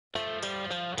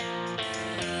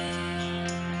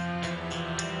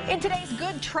In today's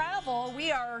Good Travel,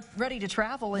 we are ready to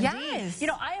travel indeed. Yes. You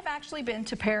know, I have actually been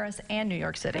to Paris and New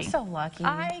York City. You're so lucky.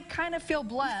 I kind of feel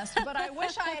blessed, but I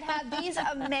wish I had had these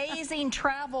amazing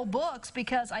travel books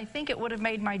because I think it would have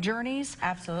made my journeys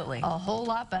absolutely a whole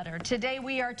lot better. Today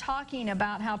we are talking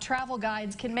about how travel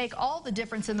guides can make all the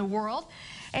difference in the world.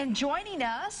 And joining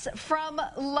us from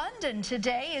London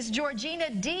today is Georgina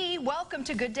D. Welcome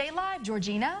to Good Day Live,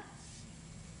 Georgina.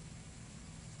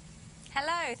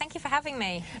 Hello, thank you for having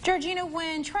me. Georgina,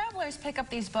 when travelers pick up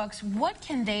these books, what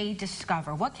can they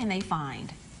discover? What can they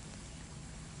find?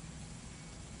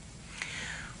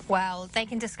 Well, they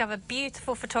can discover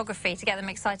beautiful photography to get them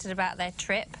excited about their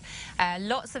trip.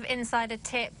 Lots of insider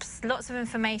tips, lots of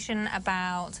information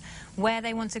about where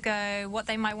they want to go, what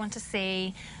they might want to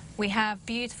see. We have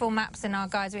beautiful maps in our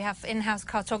guides. We have in-house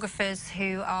cartographers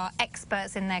who are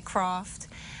experts in their craft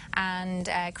and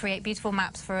create beautiful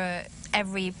maps for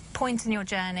every point in your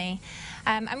journey.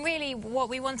 And really what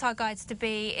we want our guides to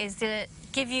be is to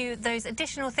give you those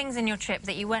additional things in your trip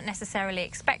that you weren't necessarily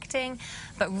expecting,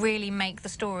 but really make the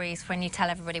stories when you tell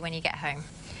everybody when you get home.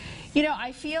 You know,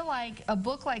 I feel like a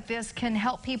book like this can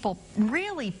help people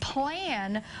really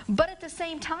plan, but at the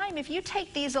same time, if you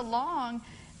take these along,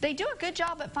 they do a good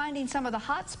job at finding some of the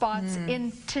hot spots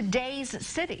in today's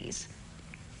cities.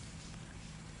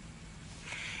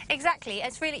 Exactly.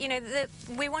 It's really, you know,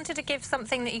 we wanted to give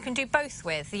something that you can do both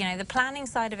with. You know, the planning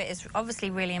side of it is obviously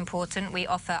really important. We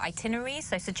offer itineraries,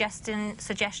 so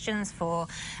suggestions for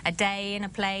a day in a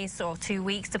place or 2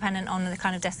 weeks, dependent on the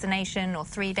kind of destination, or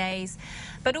 3 days.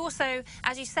 But also,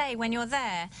 as you say, when you're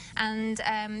there and,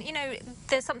 you know,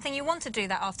 there's something you want to do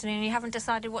that afternoon and you haven't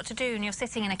decided what to do and you're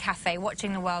sitting in a cafe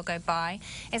watching the world go by,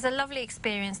 it's a lovely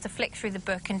experience to flick through the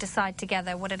book and decide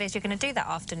together what it is you're going to do that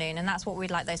afternoon, and that's what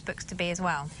we'd like those books to be as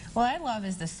well. What I love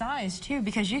is the size, too,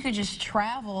 because you could just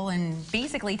travel and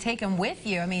basically take them with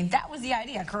you. I mean, that was the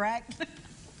idea, correct?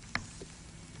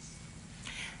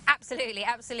 Absolutely,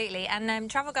 absolutely.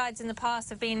 And travel guides in the past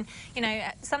have been, you know,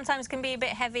 sometimes can be a bit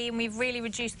heavy, and we've really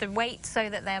reduced the weight so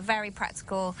that they're very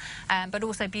practical, but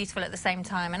also beautiful at the same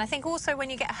time. And I think also when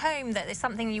you get home that it's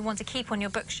something you want to keep on your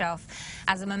bookshelf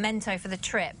as a memento for the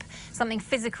trip, something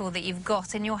physical that you've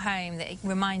got in your home that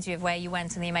reminds you of where you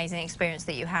went and the amazing experience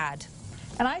that you had.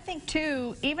 And I think,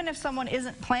 too, even if someone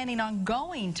isn't planning on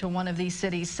going to one of these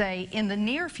cities, say, in the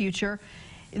near future,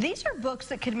 these are books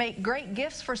that could make great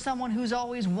gifts for someone who's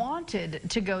always wanted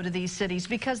to go to these cities,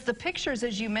 because the pictures,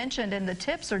 as you mentioned, and the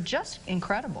tips are just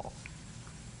incredible.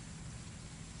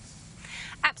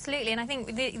 Absolutely, and I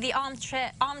think the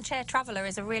armchair traveller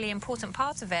is a really important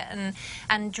part of it,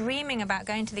 and dreaming about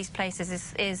going to these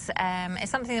places is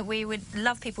something that we would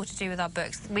love people to do with our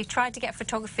books. We've tried to get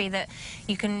photography that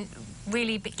you can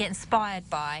really get inspired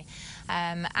by,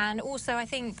 and also I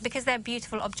think because they're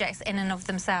beautiful objects in and of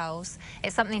themselves,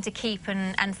 it's something to keep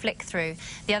and flick through.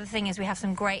 The other thing is we have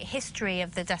some great history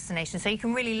of the destination, so you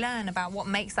can really learn about what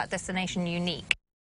makes that destination unique.